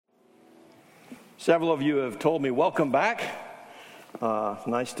Several of you have told me, welcome back.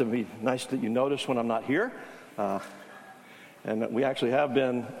 Nice that you notice when I'm not here. And we actually have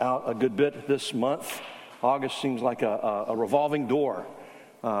been out a good bit this month. August seems like a revolving door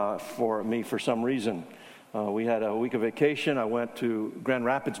for me for some reason. We had a week of vacation. I went to Grand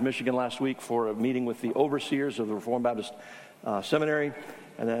Rapids, Michigan last week for a meeting with the overseers of the Reformed Baptist Seminary.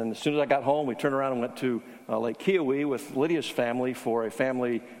 And then as soon as I got home, we turned around and went to Lake Kiowee with Lydia's family for a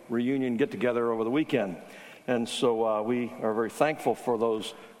family reunion get-together over the weekend. And so we are very thankful for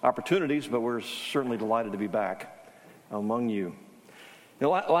those opportunities, but we're certainly delighted to be back among you.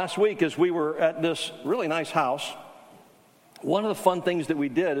 Last week, as we were at this really nice house, one of the fun things that we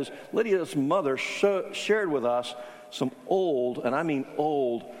did is Lydia's mother shared with us some old, and I mean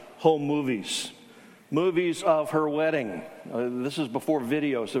old, home movies. Movies of her wedding. This is before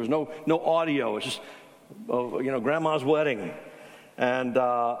videos. There was no audio. It's just, Grandma's wedding. And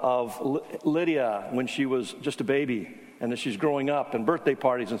of Lydia when she was just a baby. And as she's growing up, and birthday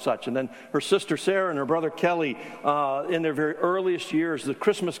parties and such. And then her sister Sarah and her brother Kelly in their very earliest years, the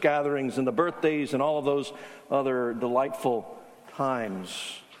Christmas gatherings and the birthdays and all of those other delightful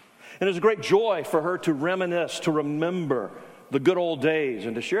times. And it was a great joy for her to reminisce, to remember the good old days,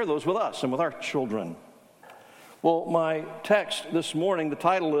 and to share those with us and with our children. Well, my text this morning, the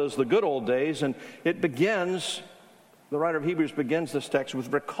title is The Good Old Days, and it begins, the writer of Hebrews begins this text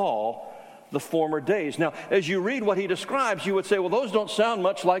with recall the former days. Now, as you read what he describes, you would say, well, those don't sound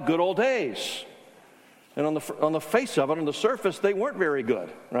much like good old days. And on the face of it, on the surface, they weren't very good,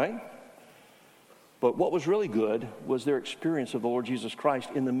 right? But what was really good was their experience of the Lord Jesus Christ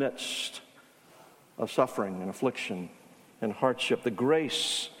in the midst of suffering and affliction and hardship, the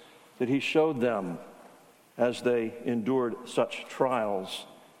grace that he showed them as they endured such trials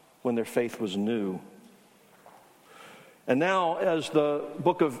when their faith was new. And now, as the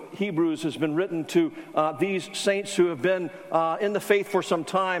book of Hebrews has been written to these saints who have been in the faith for some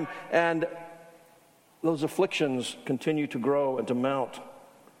time, and those afflictions continue to grow and to mount.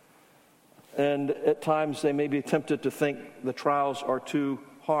 And at times they may be tempted to think the trials are too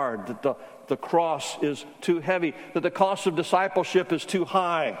hard, that the cross is too heavy, that the cost of discipleship is too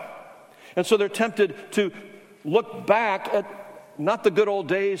high. And so they're tempted to look back at not the good old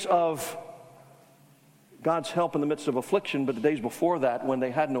days of God's help in the midst of affliction, but the days before that when they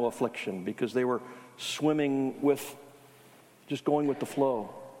had no affliction because they were swimming with, just going with the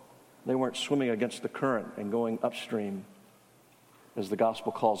flow. They weren't swimming against the current and going upstream as the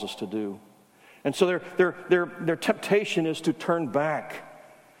gospel calls us to do. And so their temptation is to turn back.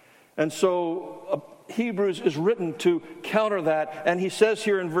 And so Hebrews is written to counter that. And he says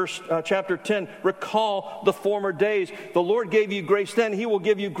here in chapter 10, recall the former days. The Lord gave you grace then. He will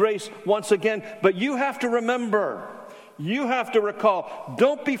give you grace once again. But you have to remember. You have to recall.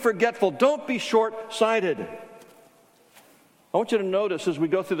 Don't be forgetful. Don't be short-sighted. I want you to notice as we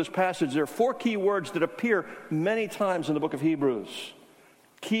go through this passage, there are 4 key words that appear many times in the book of Hebrews.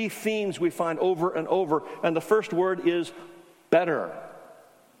 Key themes we find over and over. And the first word is better.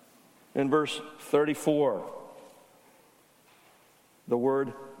 In verse 34, the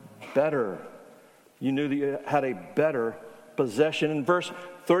word better. You knew that you had a better possession. In verse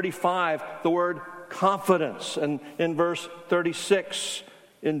 35, the word confidence. And in verse 36,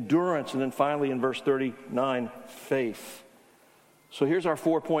 endurance. And then finally in verse 39, faith. So here's our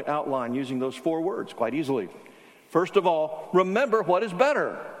 4-point outline using those 4 words quite easily. First of all, remember what is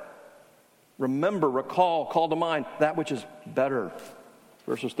better. Remember, recall, call to mind that which is better.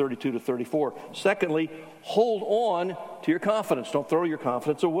 Verses 32 to 34. Secondly, hold on to your confidence. Don't throw your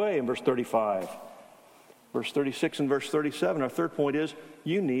confidence away in verse 35. Verse 36 and verse 37, our third point is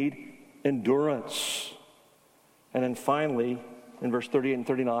you need endurance. And then finally, in verse 38 and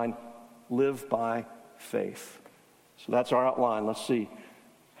 39, live by faith. So that's our outline. Let's see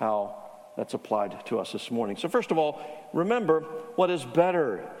how that's applied to us this morning. So first of all, remember what is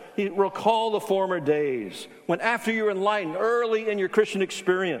better. Recall the former days when after you were enlightened early in your Christian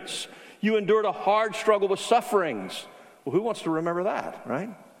experience, you endured a hard struggle with sufferings. Well, who wants to remember that, right?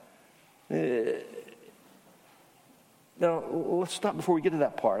 Now, let's stop before we get to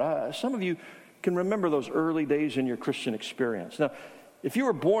that part. Some of you can remember those early days in your Christian experience. Now, if you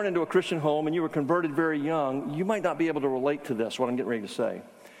were born into a Christian home and you were converted very young, you might not be able to relate to this, what I'm getting ready to say.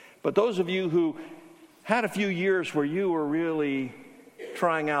 But those of you who had a few years where you were really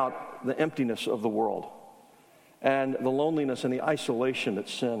trying out the emptiness of the world and the loneliness and the isolation that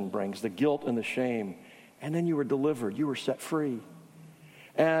sin brings, the guilt and the shame, and then you were delivered, you were set free.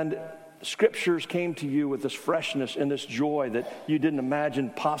 And scriptures came to you with this freshness and this joy that you didn't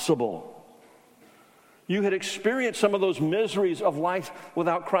imagine possible. You had experienced some of those miseries of life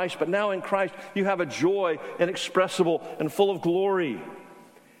without Christ, but now in Christ you have a joy inexpressible and full of glory,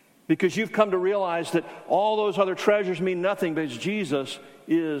 because you've come to realize that all those other treasures mean nothing because Jesus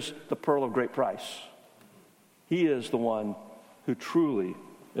is the pearl of great price. He is the one who truly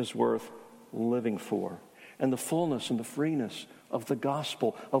is worth living for. And the fullness and the freeness of the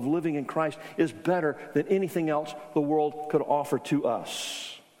gospel of living in Christ is better than anything else the world could offer to us.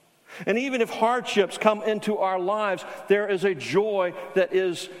 And even if hardships come into our lives, there is a joy that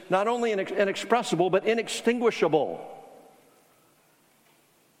is not only inexpressible, but inextinguishable.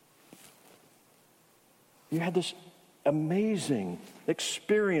 You had this amazing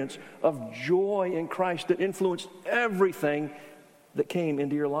experience of joy in Christ that influenced everything that came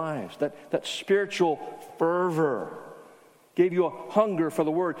into your lives. That spiritual fervor gave you a hunger for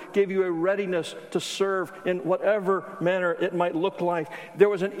the Word, gave you a readiness to serve in whatever manner it might look like. There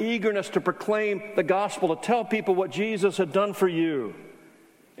was an eagerness to proclaim the gospel, to tell people what Jesus had done for you.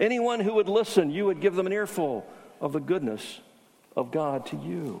 Anyone who would listen, you would give them an earful of the goodness of God to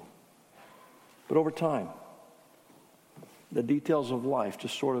you. But over time, the details of life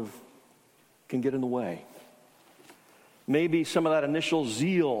just sort of can get in the way. Maybe some of that initial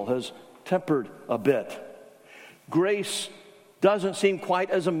zeal has tempered a bit. Grace doesn't seem quite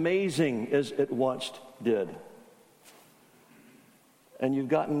as amazing as it once did. And you've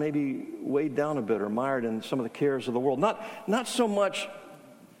gotten maybe weighed down a bit or mired in some of the cares of the world. Not so much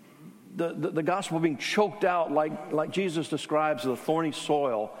the gospel being choked out like Jesus describes the thorny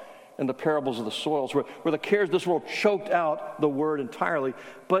soil in the parables of the soils, where the cares of this world choked out the word entirely,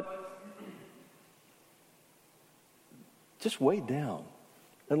 but just weighed down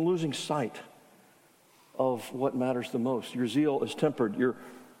and losing sight of what matters the most. Your zeal is tempered. Your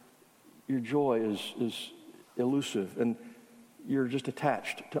joy is elusive, and you're just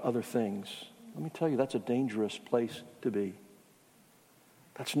attached to other things. Let me tell you, that's a dangerous place to be.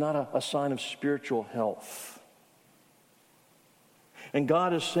 That's not a sign of spiritual health. And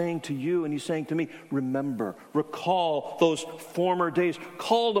God is saying to you, and He's saying to me, remember, recall those former days.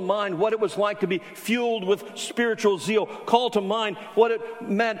 Call to mind what it was like to be fueled with spiritual zeal. Call to mind what it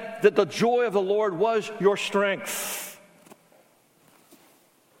meant that the joy of the Lord was your strength.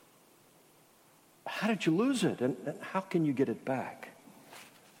 How did you lose it? And how can you get it back?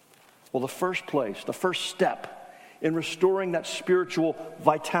 Well, the first step in restoring that spiritual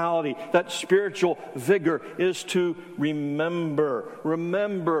vitality, that spiritual vigor, is to remember.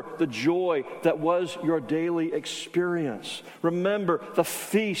 Remember the joy that was your daily experience. Remember the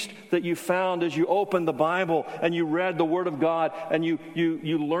feast that you found as you opened the Bible and you read the Word of God and you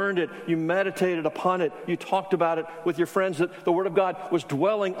learned it, you meditated upon it, you talked about it with your friends, that the Word of God was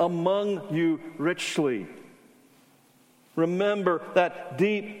dwelling among you richly. Remember that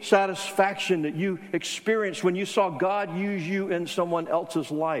deep satisfaction that you experienced when you saw God use you in someone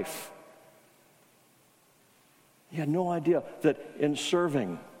else's life. You had no idea that in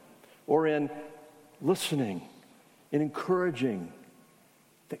serving or in listening, in encouraging,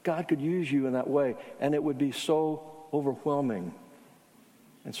 that God could use you in that way, and it would be so overwhelming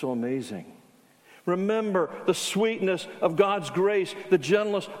and so amazing. Remember the sweetness of God's grace, the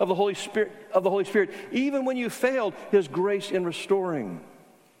gentleness of the Holy Spirit, even when you failed, His grace in restoring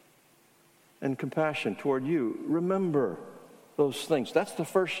and compassion toward you. Remember those things. That's the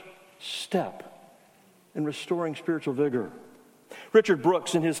first step in restoring spiritual vigor. Richard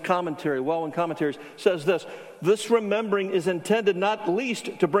Brooks, in his commentary, Welwyn Commentaries, says this remembering is intended not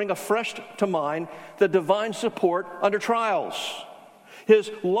least to bring afresh to mind the divine support under trials.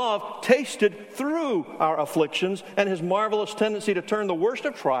 His love tasted through our afflictions, and His marvelous tendency to turn the worst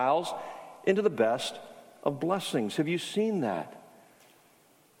of trials into the best of blessings. Have you seen that?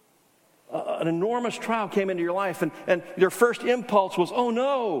 An enormous trial came into your life, and your first impulse was, oh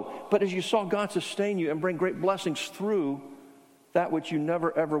no! But as you saw God sustain you and bring great blessings through that which you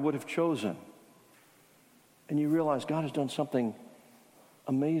never ever would have chosen, and you realize God has done something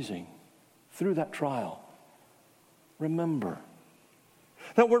amazing through that trial. Remember.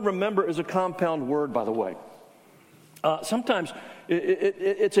 That word remember is a compound word, by the way. Sometimes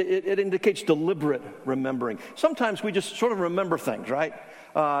it indicates deliberate remembering. Sometimes we just sort of remember things, right?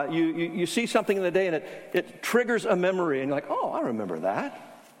 You see something in the day and it triggers a memory and you're like, oh, I remember that.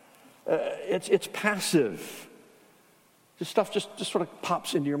 It's passive. This stuff just sort of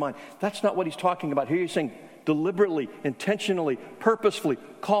pops into your mind. That's not what he's talking about here. He's saying deliberately, intentionally, purposefully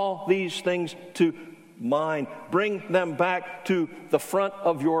call these things to mind. Bring them back to the front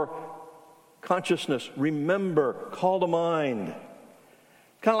of your consciousness. Remember, call to mind.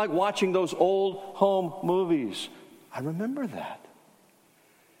 Kind of like watching those old home movies. I remember that.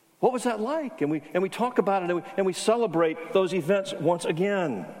 What was that like? And we talk about it and we celebrate those events once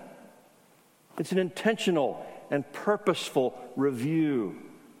again. It's an intentional and purposeful review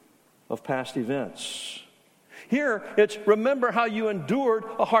of past events. Here, it's remember how you endured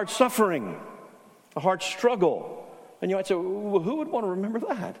a hard suffering, a hard struggle. And you might say, well, who would want to remember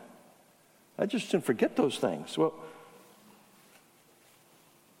that? I just didn't forget those things. Well,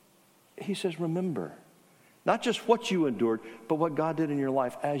 he says, remember. Not just what you endured, but what God did in your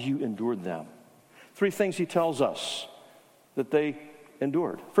life as you endured them. 3 things he tells us that they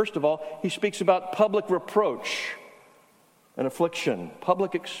endured. First of all, he speaks about public reproach and affliction,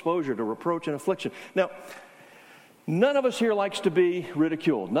 public exposure to reproach and affliction. Now, none of us here likes to be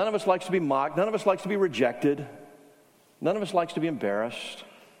ridiculed. None of us likes to be mocked. None of us likes to be rejected. None of us likes to be embarrassed.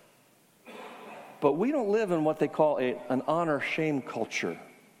 But we don't live in what they call an honor-shame culture.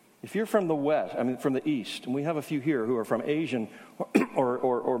 If you're from the West, from the East, and we have a few here who are from Asian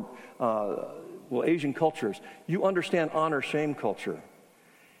Asian cultures, you understand honor-shame culture.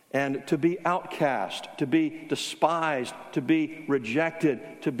 And to be outcast, to be despised, to be rejected,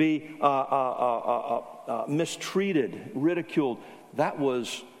 to be mistreated, ridiculed, that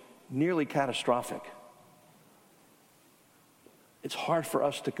was nearly catastrophic. It's hard for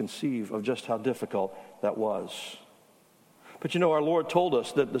us to conceive of just how difficult that was. But our Lord told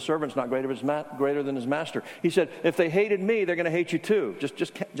us that the servant's not greater than his master. He said, if they hated me, they're going to hate you too.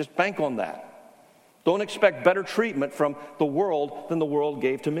 Just bank on that. Don't expect better treatment from the world than the world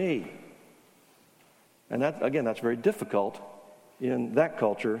gave to me. And that's very difficult in that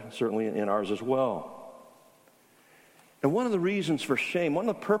culture, certainly in ours as well. And one of the reasons for shame, one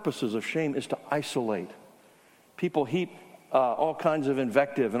of the purposes of shame is to isolate. People heap all kinds of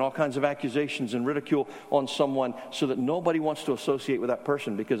invective and all kinds of accusations and ridicule on someone so that nobody wants to associate with that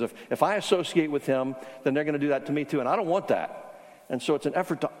person. Because if I associate with him, then they're going to do that to me too. And I don't want that. And so it's an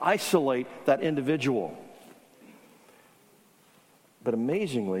effort to isolate that individual. But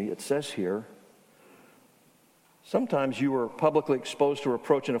amazingly, it says here, sometimes you were publicly exposed to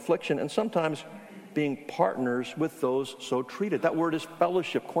reproach and affliction, and sometimes being partners with those so treated. That word is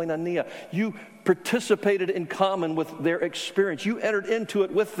fellowship, koinonia. You participated in common with their experience. You entered into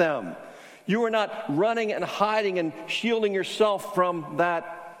it with them. You were not running and hiding and shielding yourself from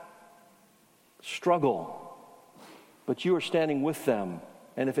that struggle. But you are standing with them.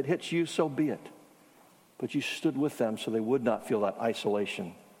 And if it hits you, so be it. But you stood with them so they would not feel that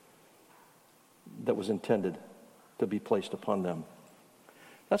isolation that was intended to be placed upon them.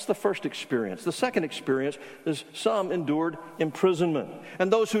 That's the first experience. The second experience is some endured imprisonment.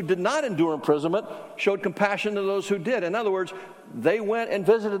 And those who did not endure imprisonment showed compassion to those who did. In other words, they went and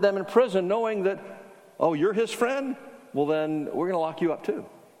visited them in prison knowing that, oh, you're his friend? Well, then we're going to lock you up too.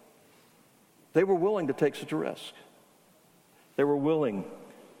 They were willing to take such a risk. They were willing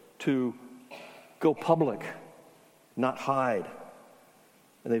to go public, not hide.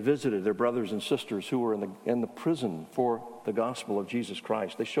 And they visited their brothers and sisters who were in the prison for the gospel of Jesus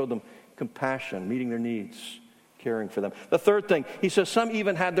Christ. They showed them compassion, meeting their needs, caring for them. The third thing, he says some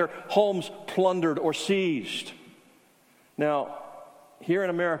even had their homes plundered or seized. Now, here in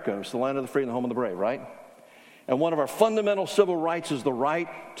America, it's the land of the free and the home of the brave, right? And one of our fundamental civil rights is the right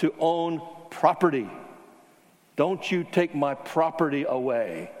to own property. Don't you take my property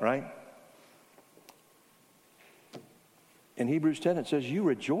away, right? In Hebrews 10, it says, you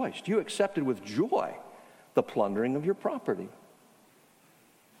rejoiced. You accepted with joy the plundering of your property.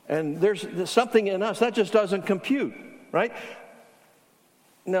 And there's something in us that just doesn't compute, right?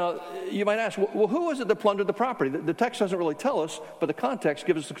 Now, you might ask, well, who was it that plundered the property? The text doesn't really tell us, but the context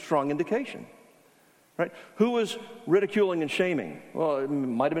gives us a strong indication, right? Who was ridiculing and shaming? Well, it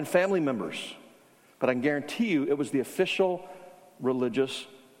might have been family members, but I can guarantee you it was the official religious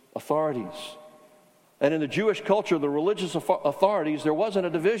authorities. And in the Jewish culture, the religious authorities, there wasn't a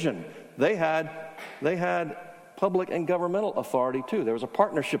division. They had public and governmental authority too. There was a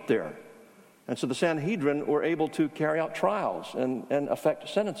partnership there. And so the Sanhedrin were able to carry out trials and affect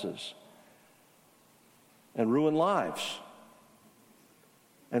sentences and ruin lives.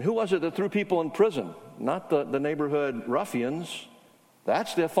 And who was it that threw people in prison? Not the neighborhood ruffians.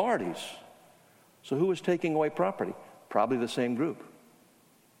 That's the authorities. So who was taking away property? Probably the same group.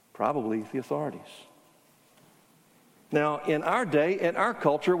 Probably the authorities. Now, in our day, in our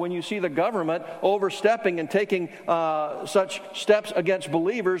culture, when you see the government overstepping and taking such steps against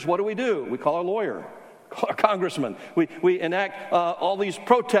believers, what do? We call our lawyer, call our congressman. We enact all these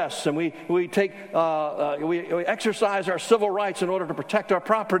protests, and we exercise our civil rights in order to protect our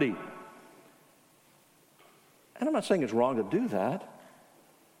property. And I'm not saying it's wrong to do that,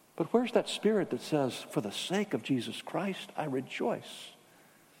 but where's that spirit that says, for the sake of Jesus Christ, I rejoice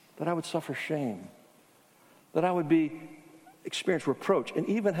that I would suffer shame, that I would experience reproach, and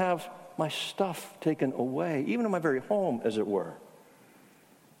even have my stuff taken away, even in my very home, as it were.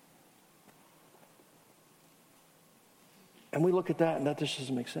 And we look at that, and that just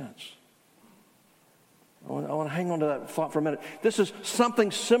doesn't make sense. I want to hang on to that thought for a minute. This is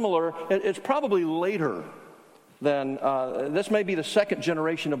something similar. It's probably later than, this may be the second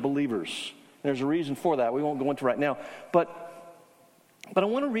generation of believers. There's a reason for that. We won't go into right now. But I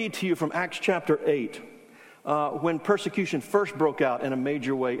want to read to you from Acts chapter 8. When persecution first broke out in a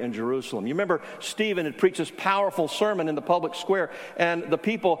major way in Jerusalem. You remember Stephen had preached this powerful sermon in the public square, and the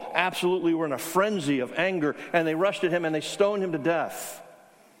people absolutely were in a frenzy of anger, and they rushed at him and they stoned him to death.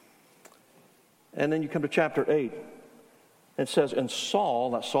 And then you come to chapter 8. It says, and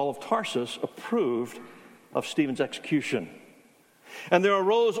Saul, that Saul of Tarsus, approved of Stephen's execution. And there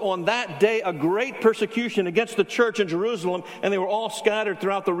arose on that day a great persecution against the church in Jerusalem, and they were all scattered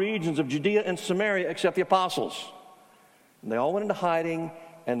throughout the regions of Judea and Samaria except the apostles. And they all went into hiding,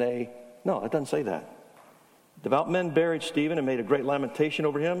 and no, it doesn't say that. Devout men buried Stephen and made a great lamentation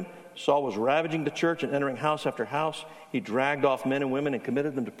over him. Saul was ravaging the church and entering house after house. He dragged off men and women and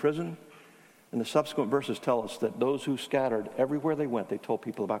committed them to prison. And the subsequent verses tell us that those who scattered, everywhere they went, they told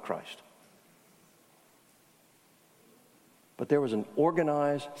people about Christ. But there was an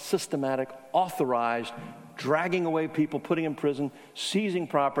organized, systematic, authorized, dragging away people, putting in prison, seizing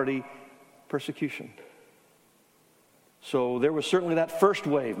property, persecution. So there was certainly that first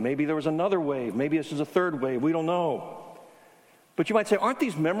wave. Maybe there was another wave. Maybe this is a third wave. We don't know. But you might say, aren't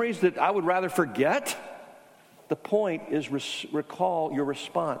these memories that I would rather forget? The point is recall your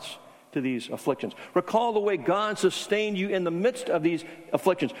response to these afflictions. Recall the way God sustained you in the midst of these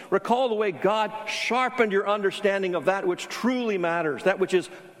afflictions. Recall the way God sharpened your understanding of that which truly matters, that which is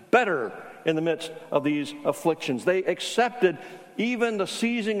better in the midst of these afflictions. They accepted even the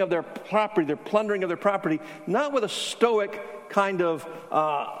seizing of their property, their plundering of their property, not with a stoic kind of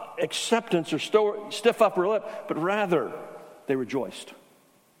acceptance or stiff upper lip, but rather they rejoiced.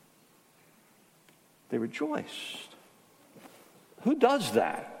 They rejoiced. Who does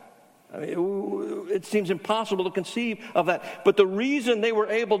that? I mean, it seems impossible to conceive of that. But the reason they were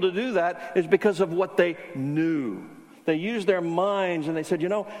able to do that is because of what they knew. They used their minds and they said,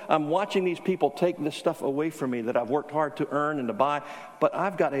 I'm watching these people take this stuff away from me that I've worked hard to earn and to buy, but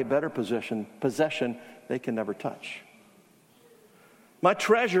I've got a better possession they can never touch. My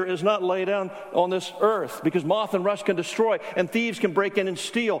treasure is not laid down on this earth because moth and rust can destroy and thieves can break in and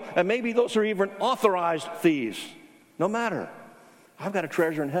steal. And maybe those are even authorized thieves. No matter. I've got a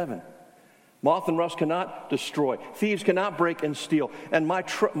treasure in heaven. Moth and rust cannot destroy. Thieves cannot break and steal. And my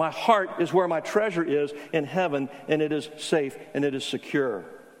heart is where my treasure is in heaven, and it is safe and it is secure.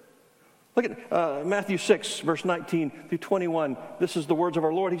 Look at Matthew 6, verse 19 through 21. This is the words of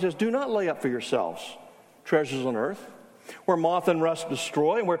our Lord. He says, do not lay up for yourselves treasures on earth, where moth and rust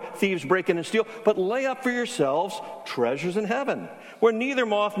destroy and where thieves break in and steal, but lay up for yourselves treasures in heaven, where neither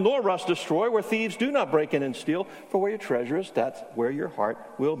moth nor rust destroy, where thieves do not break in and steal. For where your treasure is, that's where your heart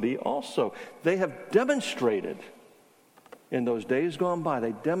will be also. They have demonstrated in those days gone by,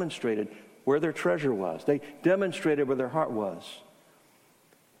 they demonstrated where their treasure was. They demonstrated where their heart was.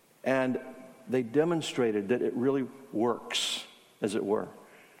 And they demonstrated that it really works, as it were.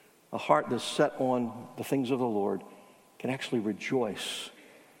 A heart that's set on the things of the Lord can actually rejoice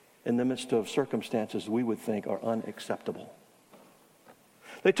in the midst of circumstances we would think are unacceptable.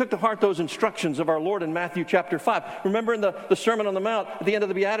 They took to heart those instructions of our Lord in Matthew chapter 5. Remember in the Sermon on the Mount, at the end of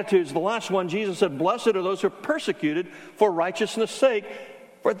the Beatitudes, the last one, Jesus said, blessed are those who are persecuted for righteousness' sake,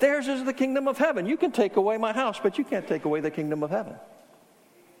 for theirs is the kingdom of heaven. You can take away my house, but you can't take away the kingdom of heaven.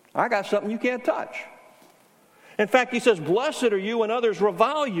 I got something you can't touch. In fact, he says, blessed are you when others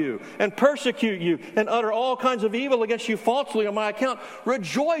revile you and persecute you and utter all kinds of evil against you falsely on my account.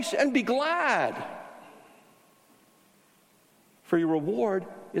 Rejoice and be glad, for your reward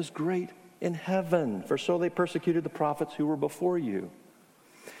is great in heaven. For so they persecuted the prophets who were before you.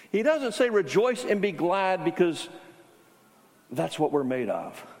 He doesn't say rejoice and be glad because that's what we're made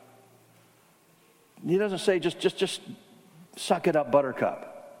of. He doesn't say just suck it up, buttercup.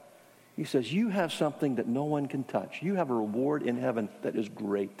 He says, you have something that no one can touch. You have a reward in heaven that is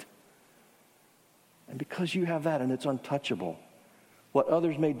great. And because you have that and it's untouchable, what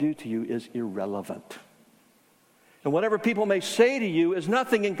others may do to you is irrelevant. And whatever people may say to you is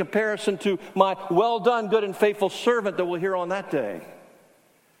nothing in comparison to my well done, good and faithful servant that we'll hear on that day.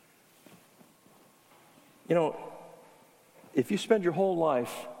 If you spend your whole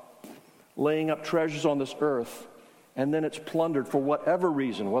life laying up treasures on this earth and then it's plundered for whatever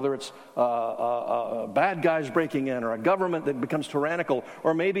reason, whether it's bad guys breaking in, or a government that becomes tyrannical,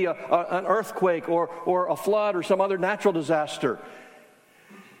 or maybe an earthquake, or a flood, or some other natural disaster.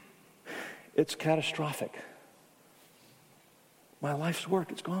 It's catastrophic. My life's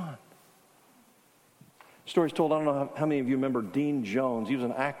work, it's gone. Story's told, I don't know how many of you remember Dean Jones. He was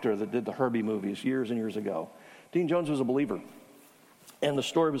an actor that did the Herbie movies years and years ago. Dean Jones was a believer. And the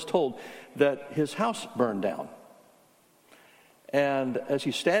story was told that his house burned down. And as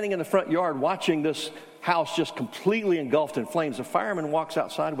he's standing in the front yard watching this house just completely engulfed in flames, a fireman walks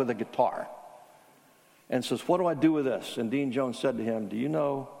outside with a guitar and says, "What do I do with this?" And Dean Jones said to him, "Do you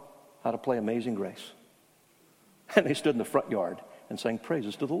know how to play Amazing Grace?" And they stood in the front yard and sang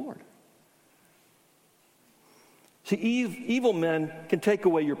praises to the Lord. See, evil men can take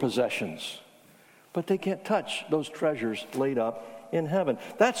away your possessions, but they can't touch those treasures laid up in heaven.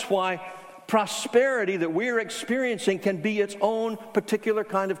 That's why prosperity that we're experiencing can be its own particular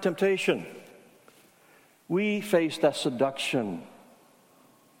kind of temptation. We face that seduction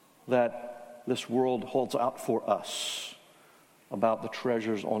that this world holds out for us about the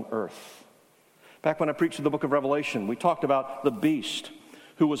treasures on earth. Back when I preached the book of Revelation, we talked about the beast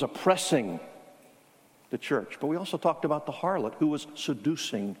who was oppressing the church, but we also talked about the harlot who was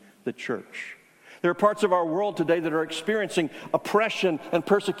seducing the church. There are parts of our world today that are experiencing oppression and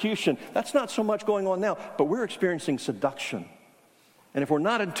persecution. That's not so much going on now, but we're experiencing seduction. And if we're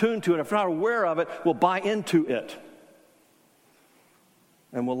not in tune to it, if we're not aware of it, we'll buy into it.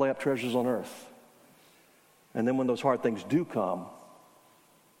 And we'll lay up treasures on earth. And then when those hard things do come,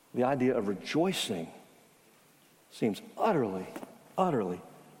 the idea of rejoicing seems utterly, utterly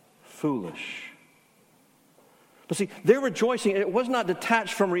foolish. But see, their rejoicing, it was not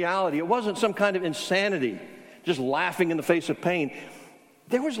detached from reality. It wasn't some kind of insanity, just laughing in the face of pain.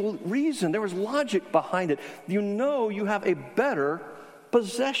 There was reason, there was logic behind it. You know you have a better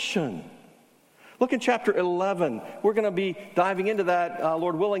possession. Look in chapter 11. We're going to be diving into that,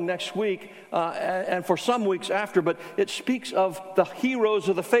 Lord willing, next week and for some weeks after. But it speaks of the heroes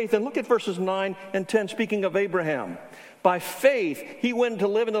of the faith. And look at verses 9 and 10, speaking of Abraham. By faith, he went to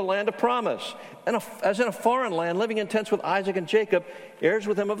live in the land of promise, and as in a foreign land, living in tents with Isaac and Jacob, heirs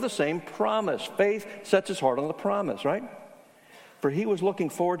with him of the same promise. Faith sets his heart on the promise, right? For he was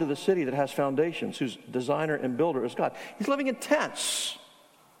looking forward to the city that has foundations, whose designer and builder is God. He's living in tents.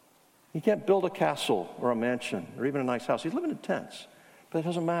 He can't build a castle or a mansion or even a nice house. He's living in tents. But it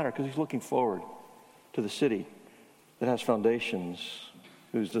doesn't matter because he's looking forward to the city that has foundations,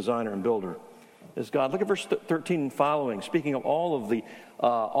 whose designer and builder is God. Look at verse 13 and following. Speaking of all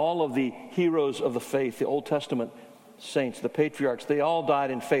of the heroes of the faith, the Old Testament saints, the patriarchs, they all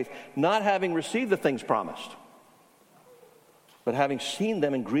died in faith, not having received the things promised, but having seen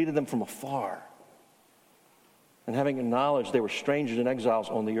them and greeted them from afar, and having acknowledged they were strangers and exiles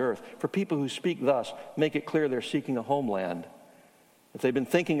on the earth. For people who speak thus make it clear they're seeking a homeland. If they'd been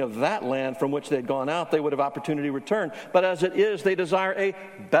thinking of that land from which they'd gone out, they would have opportunity to return. But as it is, they desire a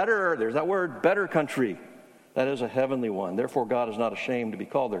better, there's that word, better country. That is a heavenly one. Therefore, God is not ashamed to be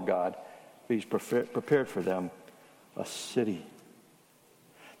called their God, but he's prepared for them a city.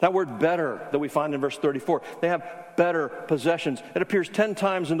 That word better that we find in verse 34, they have better possessions. It appears 10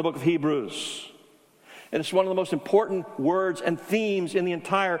 times in the book of Hebrews. And it's one of the most important words and themes in the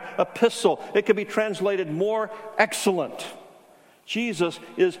entire epistle. It could be translated more excellent. Jesus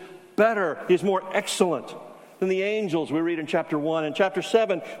is better. He's more excellent than the angels, we read in chapter 1. In chapter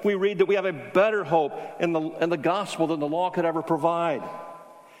 7, we read that we have a better hope in the gospel than the law could ever provide.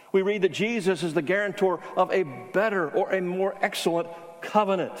 We read that Jesus is the guarantor of a better or a more excellent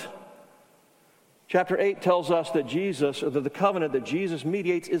covenant. Chapter 8 tells us that Jesus, or that the covenant that Jesus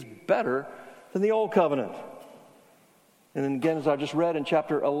mediates, is better than the old covenant. And then again, as I just read in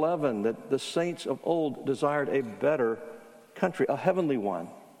chapter 11, that the saints of old desired a better country, a heavenly one.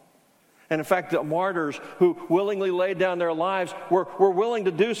 And in fact, the martyrs who willingly laid down their lives were willing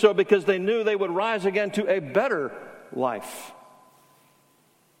to do so because they knew they would rise again to a better life.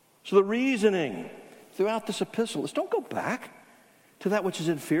 So the reasoning throughout this epistle is don't go back to that which is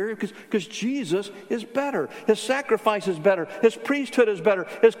inferior, because Jesus is better. His sacrifice is better. His priesthood is better.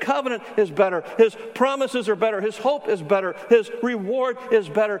 His covenant is better. His promises are better. His hope is better. His reward is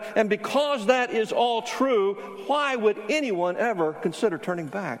better. And because that is all true, why would anyone ever consider turning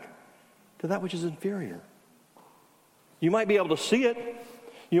back to that which is inferior? You might be able to see it.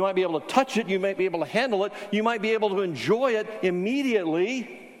 You might be able to touch it. You might be able to handle it. You might be able to enjoy it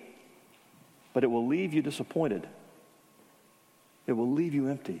immediately, but it will leave you disappointed. It will leave you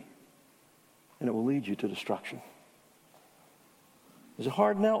empty, and it will lead you to destruction. Is it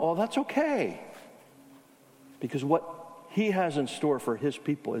hard now? Oh, that's okay. Because what he has in store for his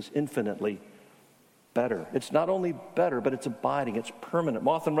people is infinitely better. It's not only better, but it's abiding. It's permanent.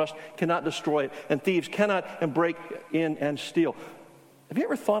 Moth and rust cannot destroy it, and thieves cannot break in and steal. Have you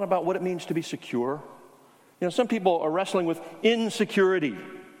ever thought about what it means to be secure? Some people are wrestling with insecurity.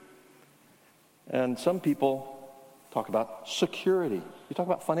 And some people talk about security. You talk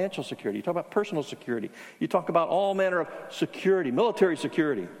about financial security. You talk about personal security. You talk about all manner of security, military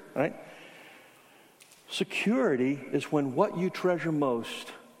security, right? Security is when what you treasure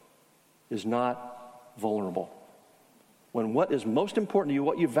most is not vulnerable. When what is most important to you,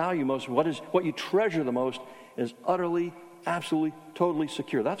 what you value most, what you treasure the most is utterly, absolutely, totally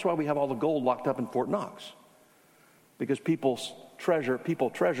secure. That's why we have all the gold locked up in Fort Knox. Because people treasure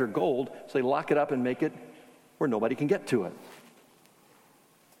gold, so they lock it up and make it where nobody can get to it.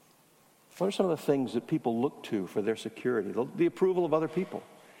 What are some of the things that people look to for their security? The approval of other people.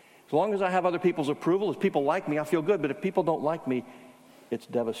 As long as I have other people's approval, if people like me, I feel good. But if people don't like me, it's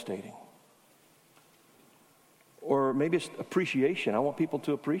devastating. Or maybe it's appreciation. I want people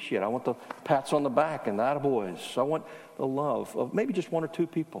to appreciate. I want the pats on the back and the attaboys. I want the love of maybe just one or two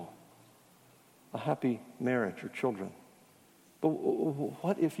people. A happy marriage or children. But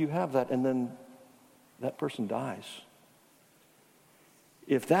what if you have that and then that person dies?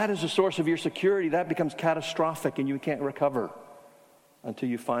 If that is the source of your security, that becomes catastrophic and you can't recover until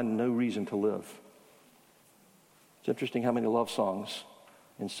you find no reason to live. It's interesting how many love songs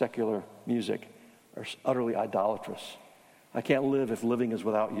in secular music are utterly idolatrous. I can't live if living is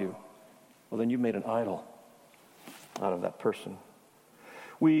without you. Well, then you've made an idol out of that person.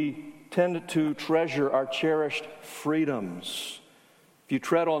 We tend to treasure our cherished freedoms. If you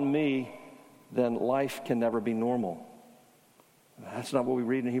tread on me, then life can never be normal. That's not what we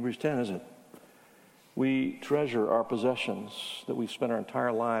read in Hebrews 10, is it? We treasure our possessions that we've spent our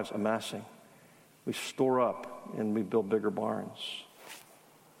entire lives amassing. We store up and we build bigger barns.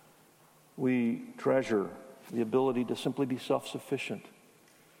 We treasure the ability to simply be self-sufficient.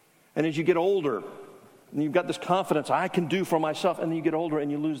 And as you get older, and you've got this confidence, I can do for myself, and then you get older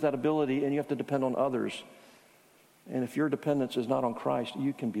and you lose that ability and you have to depend on others. And if your dependence is not on Christ,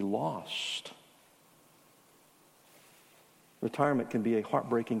 you can be lost. Retirement can be a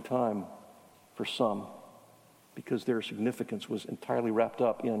heartbreaking time for some because their significance was entirely wrapped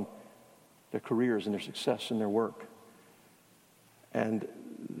up in their careers and their success in their work. And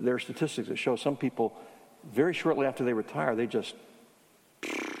there are statistics that show some people, very shortly after they retire, they just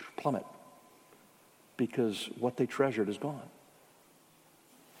plummet because what they treasured is gone.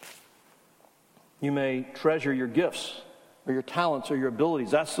 You may treasure your gifts or your talents or your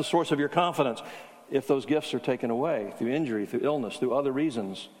abilities. That's the source of your confidence. If those gifts are taken away through injury, through illness, through other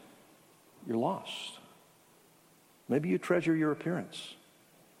reasons, you're lost. Maybe you treasure your appearance.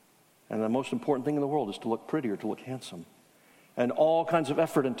 And the most important thing in the world is to look pretty or to look handsome. And all kinds of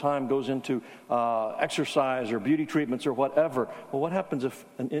effort and time goes into exercise or beauty treatments or whatever. Well, what happens if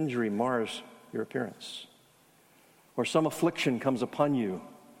an injury mars your appearance? Or some affliction comes upon you,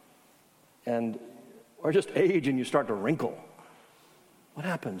 or just age and you start to wrinkle? What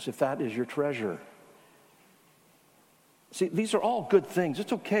happens if that is your treasure? See, these are all good things.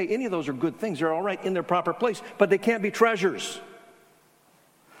 It's okay. Any of those are good things. They're all right in their proper place, but they can't be treasures.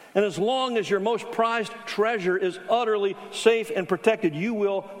 And as long as your most prized treasure is utterly safe and protected, you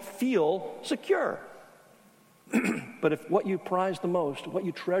will feel secure. But if what you prize the most, what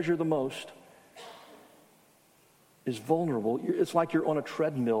you treasure the most, is vulnerable, it's like you're on a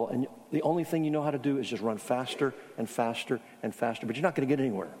treadmill and the only thing you know how to do is just run faster and faster and faster, but you're not going to get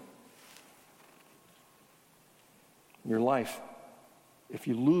anywhere. Your life, if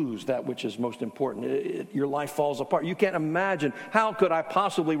you lose that which is most important, your life falls apart. You can't imagine, how could I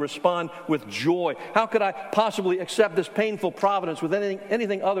possibly respond with joy? How could I possibly accept this painful providence with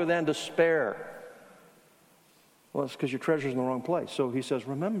anything other than despair? Well, it's because your treasure's in the wrong place. So he says,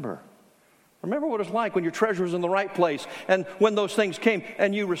 remember what it's like when your treasure was in the right place and when those things came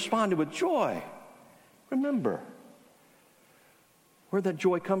and you responded with joy. Remember. Where'd that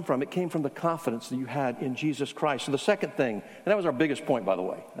joy come from? It came from the confidence that you had in Jesus Christ. So the second thing, and that was our biggest point, by the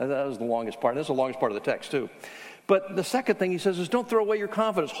way. That was the longest part. That's the longest part of the text, too. But the second thing he says is don't throw away your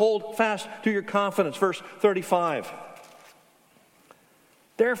confidence. Hold fast to your confidence. Verse 35.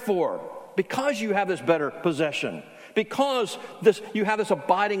 Therefore, because you have this better possession, because you have this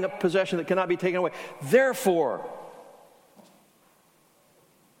abiding possession that cannot be taken away, therefore,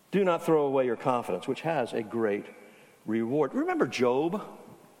 do not throw away your confidence, which has a great reward. Remember Job?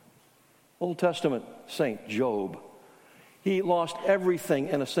 Old Testament saint Job. He lost everything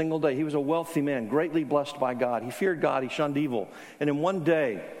in a single day. He was a wealthy man, greatly blessed by God. He feared God. He shunned evil. And in one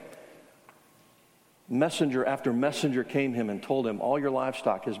day, messenger after messenger came him and told him, all your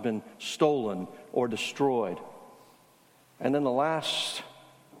livestock has been stolen or destroyed. And then the last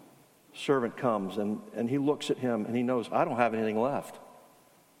servant comes and he looks at him and he knows, I don't have anything left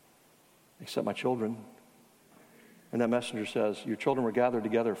except my children. And that messenger says, your children were gathered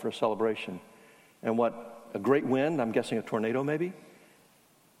together for a celebration. And what a great wind, I'm guessing a tornado maybe,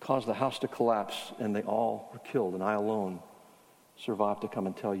 caused the house to collapse and they all were killed. And I alone survived to come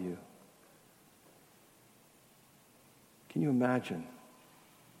and tell you. Can you imagine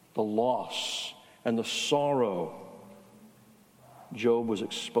the loss and the sorrow Job was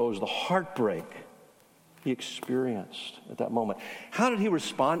exposed, the heartbreak he experienced at that moment? How did he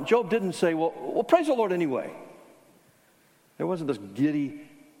respond? Job didn't say, well, praise the Lord anyway. There wasn't this giddy,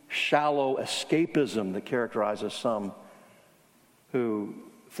 shallow escapism that characterizes some who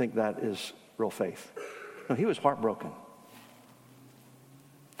think that is real faith. No, he was heartbroken.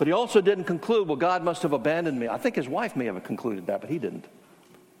 But he also didn't conclude, well, God must have abandoned me. I think his wife may have concluded that, but he didn't.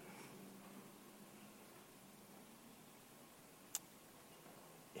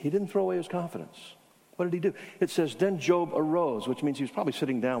 He didn't throw away his confidence. What did he do? It says, then Job arose, which means he was probably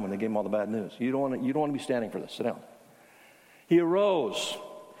sitting down when they gave him all the bad news. You don't want to be standing for this. Sit down. He arose.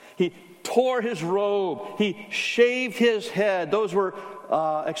 He tore his robe. He shaved his head. Those were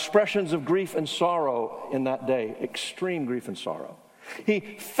expressions of grief and sorrow in that day, extreme grief and sorrow. He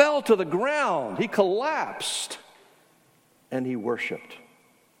fell to the ground. He collapsed. And he worshiped.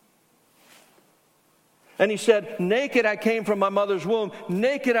 And he said, naked I came from my mother's womb.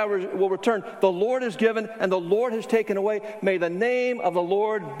 Naked I will return. The Lord has given and the Lord has taken away. May the name of the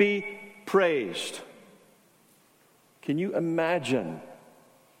Lord be praised. Can you imagine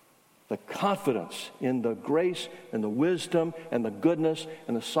the confidence in the grace and the wisdom and the goodness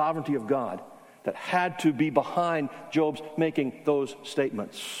and the sovereignty of God that had to be behind Job's making those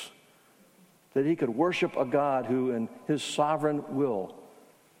statements? That he could worship a God who in his sovereign will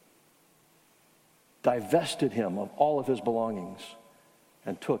divested him of all of his belongings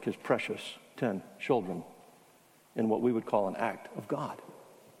and took his precious 10 children in what we would call an act of God.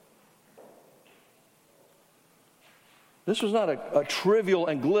 This was not a trivial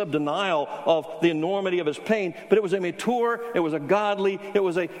and glib denial of the enormity of his pain, but it was a mature, it was a godly, it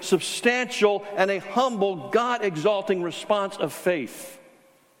was a substantial and a humble, God-exalting response of faith.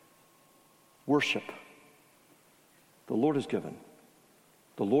 Worship. The Lord has given.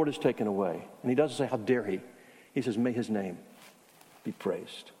 The Lord has taken away. And he doesn't say, how dare he? He says, may his name be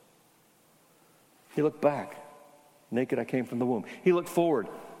praised. He looked back. Naked I came from the womb. He looked forward.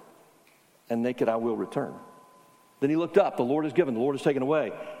 And naked I will return. Then he looked up. The Lord has given. The Lord has taken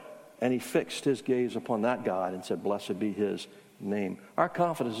away. And he fixed his gaze upon that God and said, blessed be his name. Our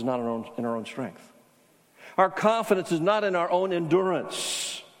confidence is not in our own strength. Our confidence is not in our own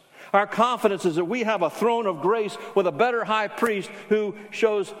endurance. Our confidence is that we have a throne of grace with a better high priest who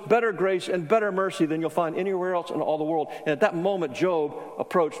shows better grace and better mercy than you'll find anywhere else in all the world. And at that moment, Job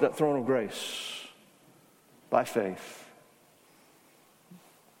approached that throne of grace by faith.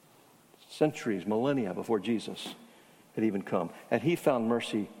 Centuries, millennia before Jesus had even come. And he found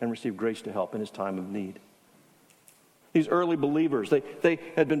mercy and received grace to help in his time of need. These early believers, they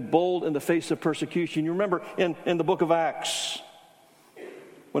had been bold in the face of persecution. You remember in the book of Acts,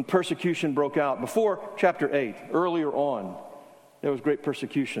 when persecution broke out, before chapter 8, earlier on, there was great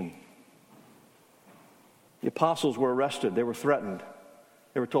persecution. The apostles were arrested. They were threatened.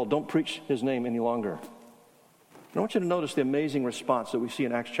 They were told, don't preach his name any longer. And I want you to notice the amazing response that we see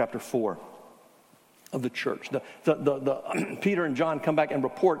in Acts chapter 4 of the church. Peter and John come back and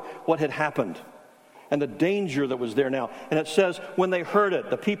report what had happened and the danger that was there now. And it says, when they heard it,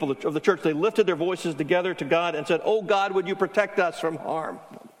 the people of the church, they lifted their voices together to God and said, oh God, would you protect us from harm?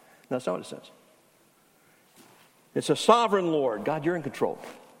 No, that's not what it says. It's a sovereign Lord. God, you're in control.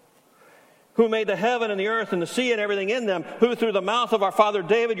 Who made the heaven and the earth and the sea and everything in them, who through the mouth of our father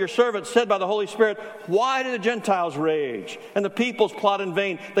David, your servant, said by the Holy Spirit, why do the Gentiles rage and the peoples plot in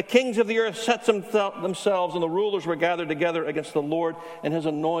vain? The kings of the earth set themselves and the rulers were gathered together against the Lord and his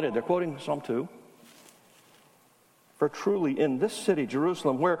anointed. They're quoting Psalm 2. For truly in this city,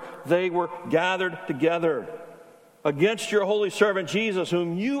 Jerusalem, where they were gathered together against your holy servant Jesus,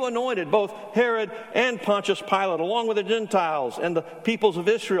 whom you anointed, both Herod and Pontius Pilate, along with the Gentiles and the peoples of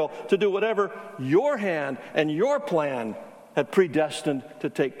Israel, to do whatever your hand and your plan had predestined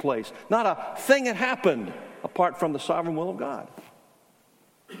to take place. Not a thing had happened apart from the sovereign will of God.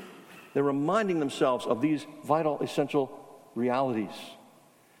 They're reminding themselves of these vital, essential realities.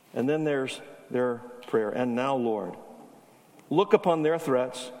 And then there's their prayer. And now, Lord, look upon their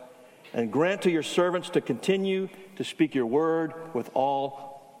threats and grant to your servants to continue to speak your word with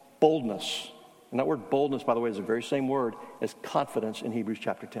all boldness And that word boldness, by the way, is the very same word as confidence in Hebrews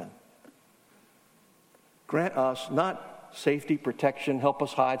chapter 10. Grant us not safety, protection, help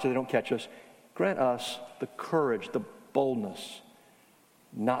us hide so they don't catch us. Grant us the courage, the boldness,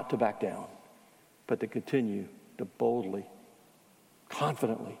 not to back down, but to continue to boldly,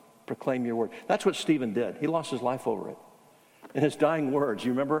 confidently proclaim your word. That's what Stephen did. He lost his life over it. In his dying words,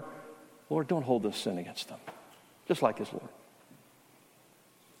 you remember, Lord, don't hold this sin against them, just like his Lord.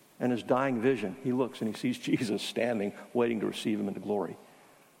 And his dying vision, he looks and he sees Jesus standing, waiting to receive him into glory.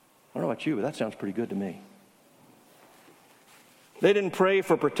 I don't know about you, but that sounds pretty good to me. They didn't pray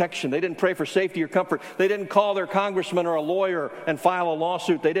for protection. They didn't pray for safety or comfort. They didn't call their congressman or a lawyer and file a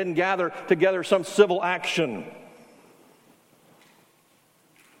lawsuit. They didn't gather together some civil action.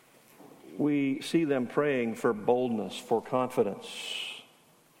 We see them praying for boldness, for confidence.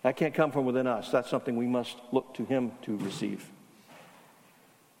 That can't come from within us. That's something we must look to him to receive.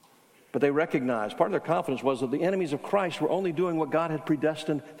 But they recognized, part of their confidence was that the enemies of Christ were only doing what God had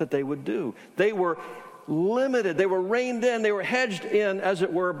predestined that they would do. They were limited, they were reined in, they were hedged in, as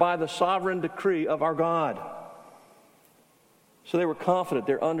it were, by the sovereign decree of our God. So they were confident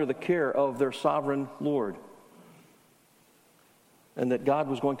they're under the care of their sovereign Lord, and that God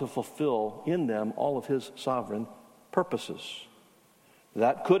was going to fulfill in them all of his sovereign purposes.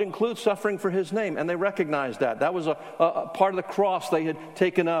 That could include suffering for his name, and they recognized that. That was a part of the cross they had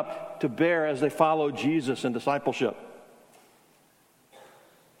taken up to bear as they followed Jesus in discipleship.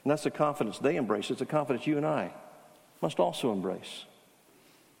 And that's the confidence they embrace. It's a confidence you and I must also embrace.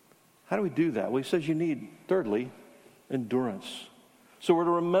 How do we do that? Well, he says you need, thirdly, endurance. So we're to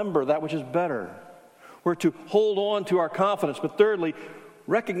remember that which is better. We're to hold on to our confidence. But thirdly,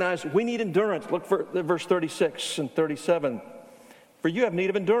 recognize we need endurance. Look for verse 36 and 37. For you have need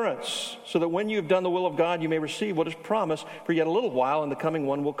of endurance, so that when you have done the will of God, you may receive what is promised. For yet a little while, and the coming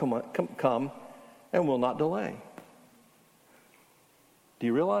one will come and will not delay. Do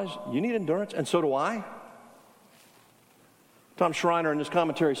you realize you need endurance? And so do I. Tom Schreiner in his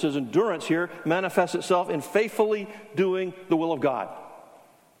commentary says endurance here manifests itself in faithfully doing the will of God.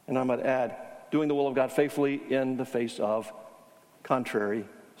 And I might add, doing the will of God faithfully in the face of contrary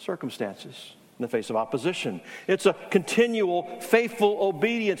circumstances, in the face of opposition. It's a continual, faithful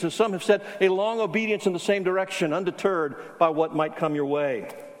obedience. As some have said, a long obedience in the same direction, undeterred by what might come your way.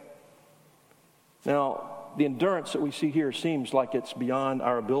 Now, the endurance that we see here seems like it's beyond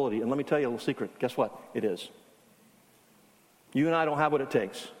our ability. And let me tell you a little secret. Guess what? It is. You and I don't have what it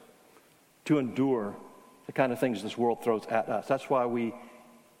takes to endure the kind of things this world throws at us. That's why we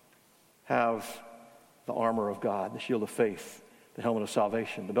have the armor of God, the shield of faith, the helmet of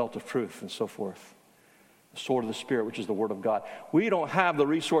salvation, the belt of truth, and so forth. The sword of the Spirit, which is the word of God. We don't have the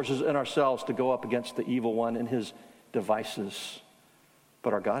resources in ourselves to go up against the evil one and his devices,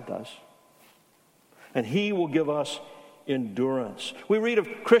 but our God does. And he will give us endurance. We read of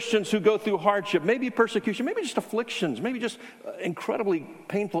Christians who go through hardship, maybe persecution, maybe just afflictions, maybe just incredibly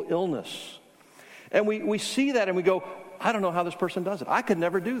painful illness. And we see that and we go, I don't know how this person does it. I could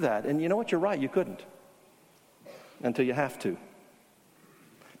never do that. And you know what? You're right. You couldn't. Until you have to.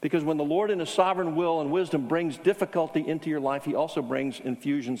 Because when the Lord in his sovereign will and wisdom brings difficulty into your life, he also brings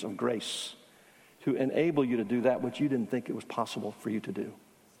infusions of grace to enable you to do that which you didn't think it was possible for you to do.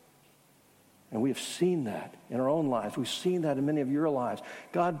 And we have seen that in our own lives. We've seen that in many of your lives.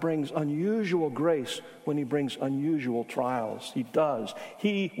 God brings unusual grace when he brings unusual trials. He does.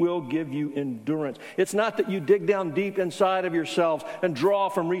 He will give you endurance. It's not that you dig down deep inside of yourselves and draw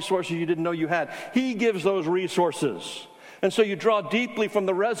from resources you didn't know you had. He gives those resources. And so you draw deeply from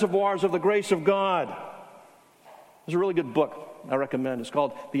the reservoirs of the grace of God. There's a really good book I recommend. It's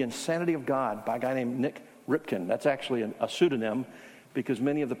called The Insanity of God by a guy named Nick Ripken. That's actually a pseudonym because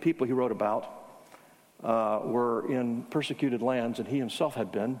many of the people he wrote about were in persecuted lands, and he himself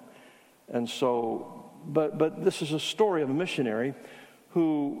had been. And so, but this is a story of a missionary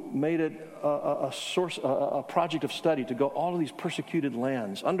who made it a project of study to go all of these persecuted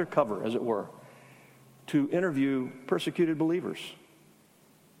lands, undercover, as it were, to interview persecuted believers.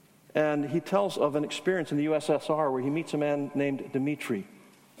 And he tells of an experience in the USSR where he meets a man named Dmitri.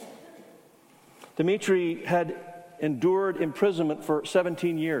 Dmitri had endured imprisonment for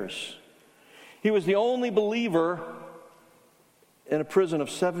 17 years. He was the only believer in a prison of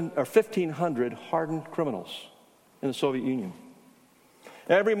 1,500 hardened criminals in the Soviet Union.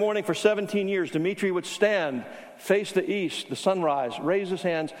 Every morning for 17 years, Dmitri would stand, face the east, the sunrise, raise his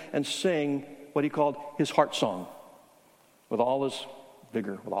hands, and sing what he called his heart song with all his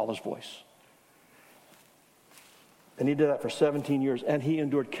vigor, with all his voice. And he did that for 17 years, and he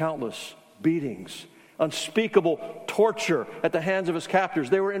endured countless beatings, unspeakable torture at the hands of his captors.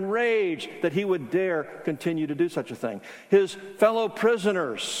 They were enraged that he would dare continue to do such a thing. His fellow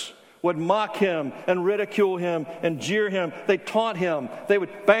prisoners would mock him and ridicule him and jeer him. They taunt him. They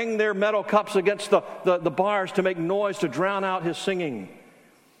would bang their metal cups against the bars to make noise to drown out his singing.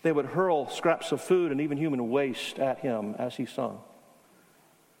 They would hurl scraps of food and even human waste at him as he sung.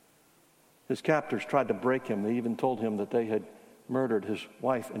 His captors tried to break him. They even told him that they had murdered his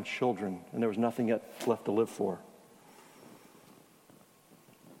wife and children, and there was nothing yet left to live for.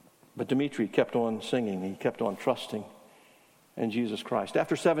 But Dmitri kept on singing. He kept on trusting in Jesus Christ.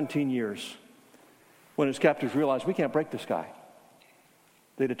 After 17 years, when his captors realized, we can't break this guy,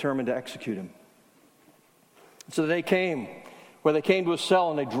 they determined to execute him. So the day came where they came to his cell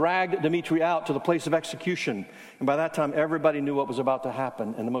and they dragged Dmitri out to the place of execution. And by that time, everybody knew what was about to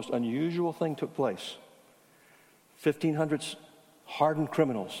happen. And the most unusual thing took place. 1,500 hardened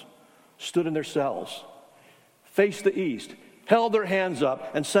criminals stood in their cells, faced the east, held their hands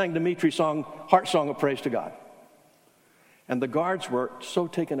up, and sang Dmitri's heart song of praise to God. And the guards were so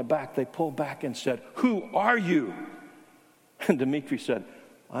taken aback, they pulled back and said, "Who are you?" And Dmitri said,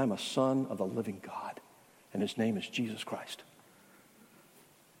 "I am a son of the living God, and his name is Jesus Christ."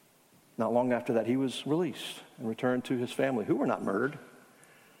 Not long after that, he was released and returned to his family, who were not murdered.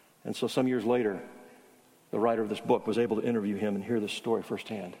 And so some years later, the writer of this book was able to interview him and hear this story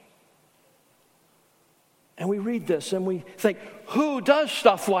firsthand. And we read this and we think, who does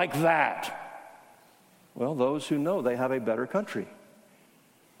stuff like that? Well, those who know they have a better country,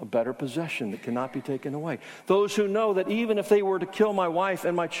 a better possession that cannot be taken away. Those who know that even if they were to kill my wife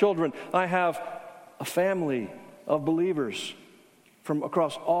and my children, I have a family of believers from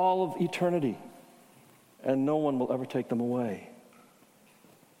across all of eternity, and no one will ever take them away.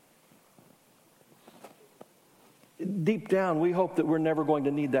 Deep down, we hope that we're never going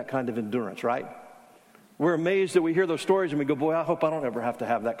to need that kind of endurance, right? We're amazed that we hear those stories and we go, boy, I hope I don't ever have to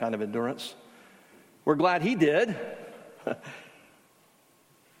have that kind of endurance. We're glad he did.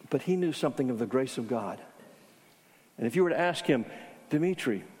 But he knew something of the grace of God. And if you were to ask him,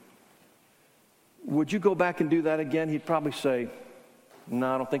 Dmitri, would you go back and do that again? He'd probably say,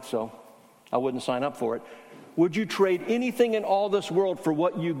 no, I don't think so. I wouldn't sign up for it. Would you trade anything in all this world for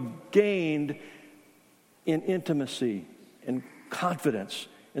what you gained in intimacy and confidence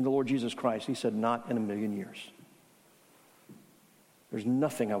in the Lord Jesus Christ? He said, not in a million years. There's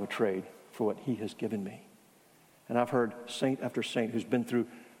nothing I would trade for what he has given me. And I've heard saint after saint who's been through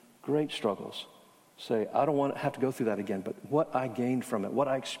great struggles say, I don't want to have to go through that again, but what I gained from it, what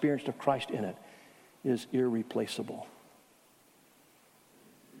I experienced of Christ in it, is irreplaceable.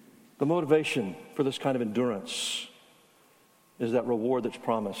 The motivation for this kind of endurance is that reward that's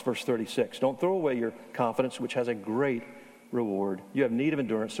promised. Verse 36, don't throw away your confidence, which has a great reward. You have need of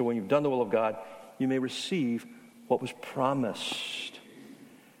endurance, so when you've done the will of God, you may receive what was promised.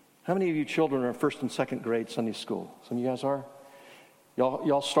 How many of you children are in first and second grade Sunday school? Some of you guys are?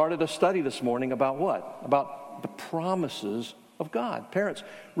 Y'all started a study this morning about what? About the promises of God. Parents,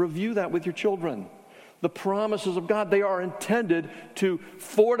 review that with your children. The promises of God, they are intended to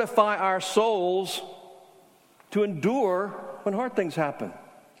fortify our souls to endure when hard things happen.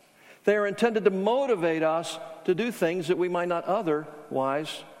 They are intended to motivate us to do things that we might not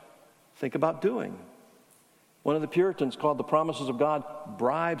otherwise think about doing. One of the Puritans called the promises of God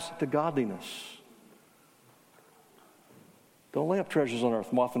bribes to godliness. Don't lay up treasures on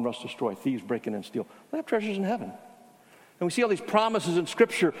earth, moth and rust destroy, thieves break in and steal. Lay up treasures in heaven. And we see all these promises in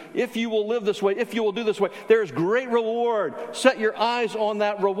Scripture. If you will live this way, if you will do this way, there is great reward. Set your eyes on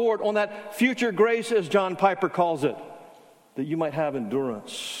that reward, on that future grace, as John Piper calls it, that you might have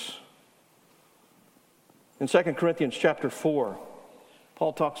endurance. In 2 Corinthians chapter 4,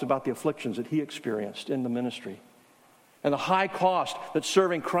 Paul talks about the afflictions that he experienced in the ministry and the high cost that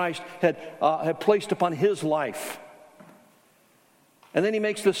serving Christ had placed upon his life. And then he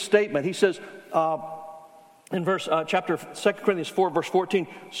makes this statement. He says, in chapter 2 Corinthians 4, verse 14,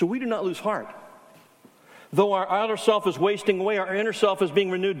 so we do not lose heart. Though our outer self is wasting away, our inner self is being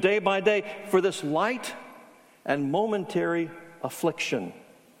renewed day by day for this light and momentary affliction.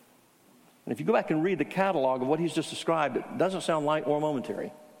 And if you go back and read the catalog of what he's just described, it doesn't sound light or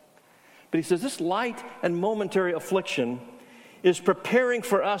momentary. But he says this light and momentary affliction is preparing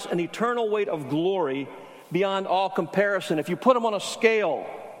for us an eternal weight of glory beyond all comparison. If you put them on a scale,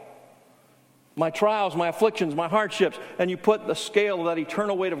 my trials, my afflictions, my hardships, and you put the scale of that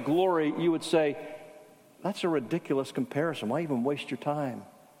eternal weight of glory, you would say, that's a ridiculous comparison. Why even waste your time?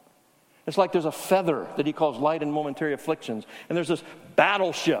 It's like there's a feather that he calls light and momentary afflictions, and there's this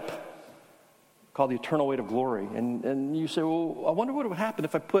battleship called the eternal weight of glory. And you say, well, I wonder what would happen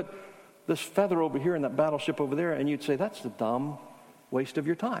if I put this feather over here and that battleship over there, and you'd say, that's the dumb waste of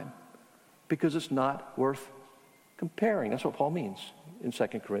your time, because it's not worth comparing. That's what Paul means in 2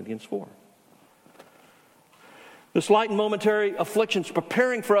 Corinthians 4. This light and momentary afflictions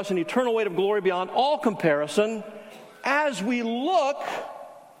preparing for us an eternal weight of glory beyond all comparison, as we look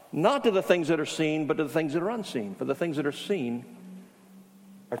not to the things that are seen, but to the things that are unseen. For the things that are seen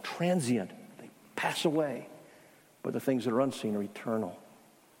are transient. They pass away. But the things that are unseen are eternal.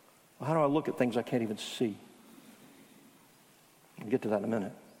 Well, how do I look at things I can't even see? I'll get to that in a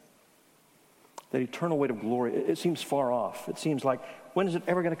minute. That eternal weight of glory, it seems far off. It seems like, when is it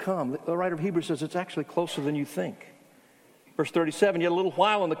ever going to come? The writer of Hebrews says it's actually closer than you think. Verse 37, yet a little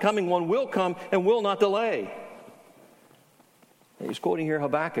while and the coming one will come and will not delay. He's quoting here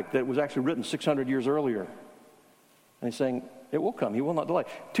Habakkuk that was actually written 600 years earlier. And he's saying, it will come. He will not delay.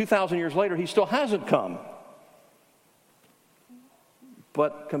 2,000 years later, he still hasn't come.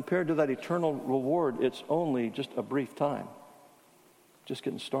 But compared to that eternal reward, it's only just a brief time. Just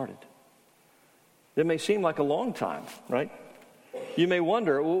getting started. It may seem like a long time, right? You may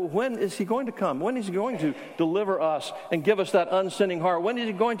wonder, well, when is he going to come? When is he going to deliver us and give us that unsinning heart? When is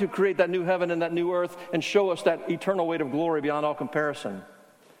he going to create that new heaven and that new earth and show us that eternal weight of glory beyond all comparison?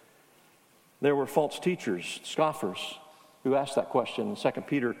 There were false teachers, scoffers, who asked that question. In 2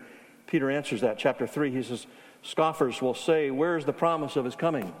 Peter, Peter answers that. Chapter 3, he says, scoffers will say, where is the promise of his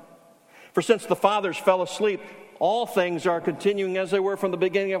coming? For since the fathers fell asleep, all things are continuing as they were from the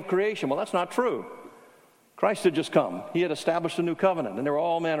beginning of creation. Well, that's not true. Christ had just come. He had established a new covenant, and there were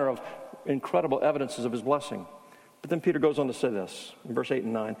all manner of incredible evidences of his blessing. But then Peter goes on to say this in verse 8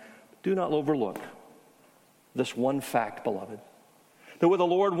 and 9, do not overlook this one fact, beloved, that with the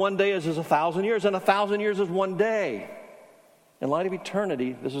Lord 1 day is as 1,000 years, and 1,000 years is 1 day. In light of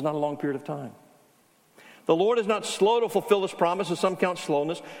eternity, this is not a long period of time. The Lord is not slow to fulfill his promise, as some count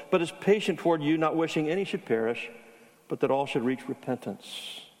slowness, but is patient toward you, not wishing any should perish, but that all should reach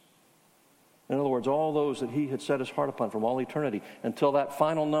repentance. In other words, all those that he had set his heart upon from all eternity, until that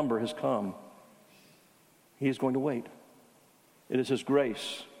final number has come, he is going to wait. It is his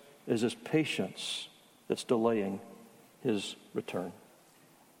grace, it is his patience that's delaying his return.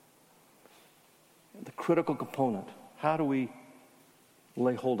 The critical component, how do we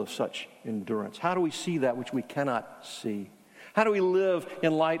lay hold of such endurance? How do we see that which we cannot see? How do we live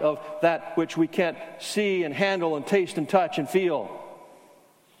in light of that which we can't see and handle and taste and touch and feel?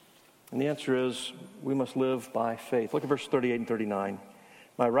 And the answer is, we must live by faith. Look at verse 38 and 39.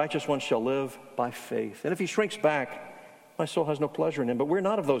 My righteous one shall live by faith. And if he shrinks back, my soul has no pleasure in him. But we're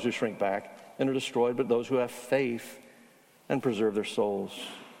not of those who shrink back and are destroyed, but those who have faith and preserve their souls.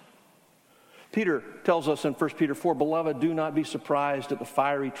 Peter tells us in 1 Peter 4, beloved, do not be surprised at the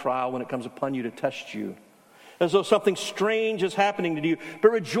fiery trial when it comes upon you to test you, as though something strange is happening to you.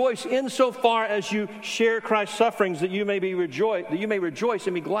 But rejoice insofar as you share Christ's sufferings, that you may rejoice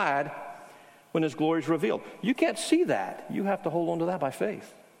and be glad when his glory is revealed. You can't see that. You have to hold on to that by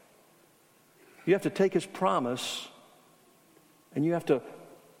faith. You have to take his promise and you have to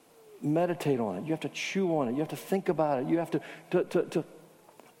meditate on it. You have to chew on it. You have to think about it. You have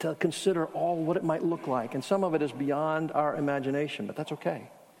to consider all what it might look like. And some of it is beyond our imagination, but that's okay.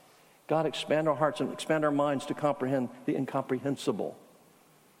 God, expand our hearts and expand our minds to comprehend the incomprehensible.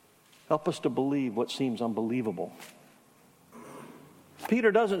 Help us to believe what seems unbelievable.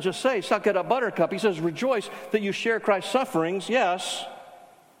 Peter doesn't just say, suck it up, buttercup. He says, rejoice that you share Christ's sufferings, yes.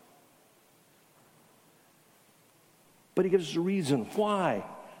 But he gives us a reason. Why?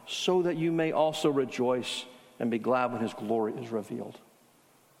 So that you may also rejoice and be glad when his glory is revealed.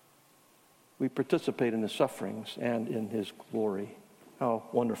 We participate in his sufferings and in his glory. How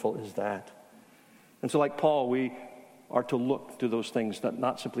wonderful is that? And so like Paul, we are to look to those things that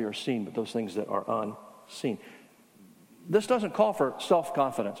not simply are seen, but those things that are unseen. This doesn't call for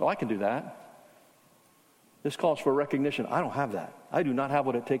self-confidence. Oh, I can do that. This calls for recognition. I don't have that. I do not have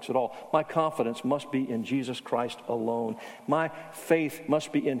what it takes at all. My confidence must be in Jesus Christ alone. My faith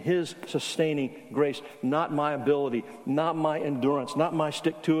must be in his sustaining grace, not my ability, not my endurance, not my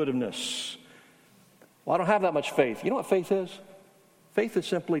stick-to-itiveness. Well, I don't have that much faith. You know what faith is? Faith is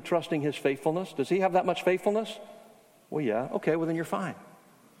simply trusting his faithfulness. Does he have that much faithfulness? Well, yeah. Okay, well then you're fine.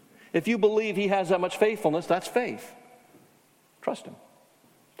 If you believe he has that much faithfulness, that's faith. Trust him.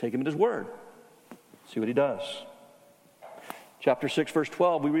 Take him at his word. See what he does. Chapter 6, verse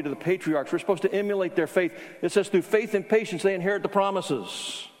 12, we read of the patriarchs. We're supposed to emulate their faith. It says, through faith and patience, they inherit the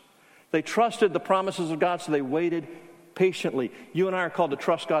promises. They trusted the promises of God, so they waited patiently. You and I are called to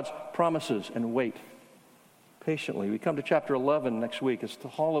trust God's promises and wait patiently. We come to chapter 11 next week. It's the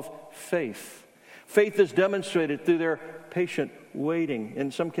hall of faith. Faith is demonstrated through their patient waiting,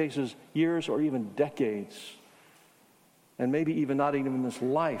 in some cases years or even decades, and maybe even not even in this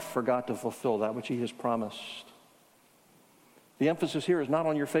life for God to fulfill that which he has promised. The emphasis here is not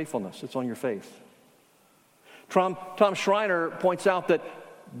on your faithfulness, it's on your faith. Tom Schreiner points out that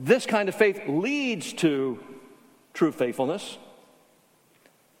this kind of faith leads to true faithfulness,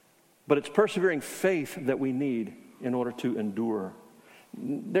 but it's persevering faith that we need in order to endure.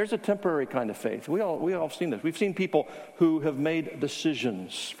 There's a temporary kind of faith. We all have seen this. We've seen people who have made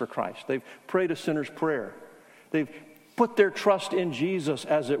decisions for Christ. They've prayed a sinner's prayer. They've put their trust in Jesus,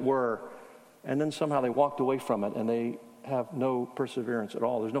 as it were, and then somehow they walked away from it and they have no perseverance at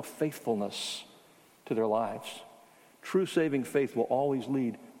all. There's no faithfulness to their lives. True saving faith will always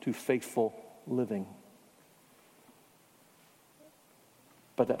lead to faithful living.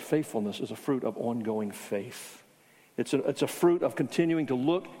 But that faithfulness is a fruit of ongoing faith. It's a fruit of continuing to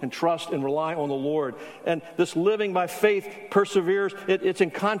look and trust and rely on the Lord. And this living by faith perseveres. It's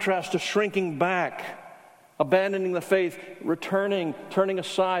in contrast to shrinking back, abandoning the faith, returning, turning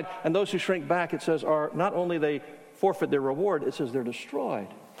aside. And those who shrink back, it says, are not only they forfeit their reward, it says they're destroyed.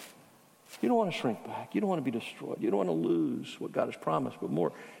 You don't want to shrink back. You don't want to be destroyed. You don't want to lose what God has promised. But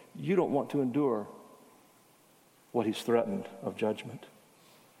more, you don't want to endure what he's threatened of judgment.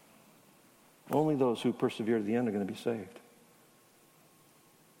 Only those who persevere to the end are going to be saved.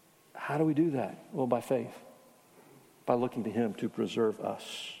 How do we do that? Well, by faith. By looking to him to preserve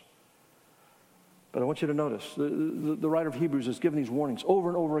us. But I want you to notice, the writer of Hebrews has given these warnings over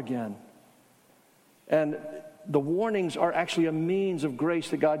and over again. And the warnings are actually a means of grace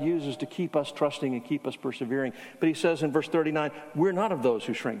that God uses to keep us trusting and keep us persevering. But he says in verse 39, we're not of those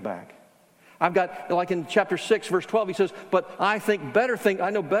who shrink back. I've got, like in chapter 6, verse 12, he says, but I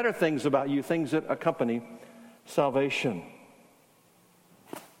know better things about you, things that accompany salvation.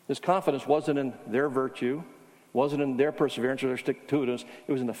 His confidence wasn't in their virtue, wasn't in their perseverance or their stick-to-itiveness.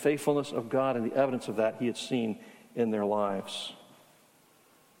 It was in the faithfulness of God and the evidence of that he had seen in their lives.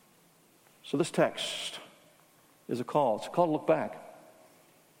 So this text is a call. It's a call to look back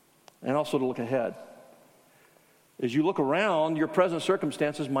and also to look ahead. As you look around, your present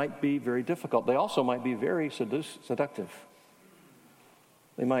circumstances might be very difficult. They also might be very seductive.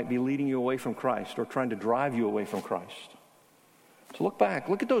 They might be leading you away from Christ or trying to drive you away from Christ. So look back.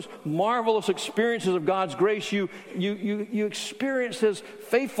 Look at those marvelous experiences of God's grace. You experience his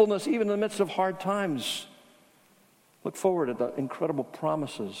faithfulness even in the midst of hard times. Look forward at the incredible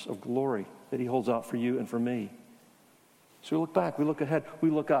promises of glory that he holds out for you and for me. So we look back, we look ahead, we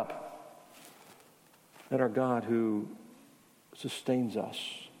look up at our God who sustains us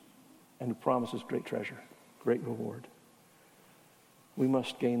and who promises great treasure, great reward. We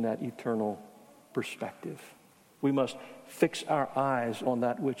must gain that eternal perspective. We must fix our eyes on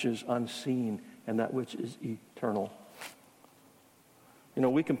that which is unseen and that which is eternal. You know,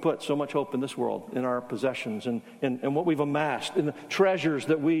 we can put so much hope in this world, in our possessions, and what we've amassed, in the treasures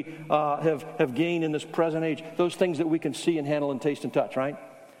that we have gained in this present age, those things that we can see and handle and taste and touch, right?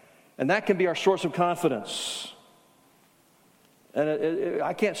 And that can be our source of confidence. And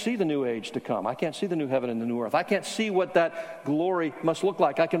I can't see the new age to come. I can't see the new heaven and the new earth. I can't see what that glory must look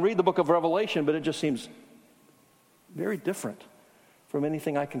like. I can read the book of Revelation, but it just seems very different from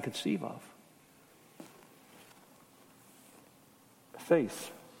anything I can conceive of.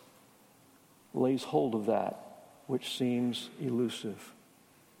 Faith lays hold of that which seems elusive.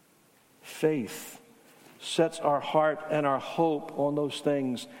 Faith sets our heart and our hope on those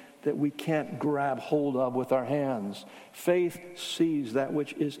things that we can't grab hold of with our hands. Faith sees that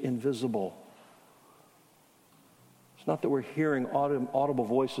which is invisible. It's not that we're hearing audible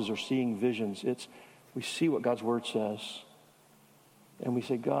voices or seeing visions. It's we see what God's word says. And we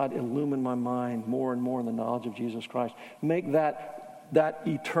say, God, illumine my mind more and more in the knowledge of Jesus Christ. Make that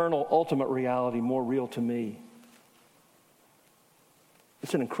eternal, ultimate reality more real to me.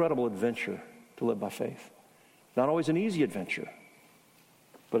 It's an incredible adventure to live by faith. Not always an easy adventure,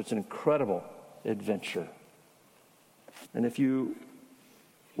 but it's an incredible adventure. And if you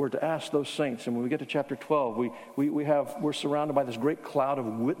were to ask those saints, and when we get to chapter 12, we're surrounded by this great cloud of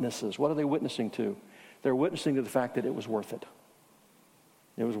witnesses. What are they witnessing to? They're witnessing to the fact that it was worth it.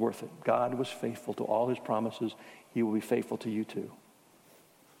 It was worth it. God was faithful to all his promises. He will be faithful to you too.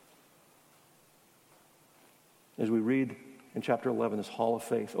 As we read in chapter 11, this hall of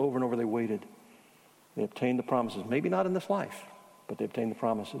faith, over and over they waited. They obtained the promises. Maybe not in this life, but they obtained the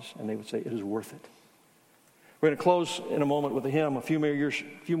promises, and they would say, it is worth it. We're going to close in a moment with a hymn, a few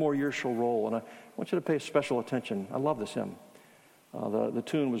more years shall roll, and I want you to pay special attention. I love this hymn. The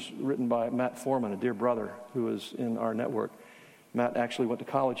tune was written by Matt Foreman, a dear brother who is in our network. Matt actually went to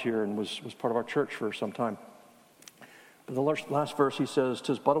college here and was part of our church for some time. But the last verse, he says,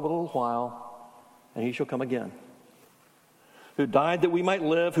 "'Tis but a little while, and he shall come again. Who died that we might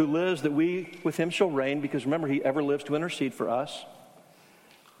live, who lives that we with him shall reign," because remember, he ever lives to intercede for us.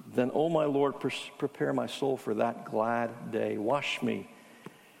 "Then, O my Lord, prepare my soul for that glad day. Wash me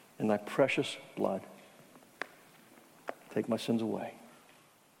in thy precious blood. Take my sins away."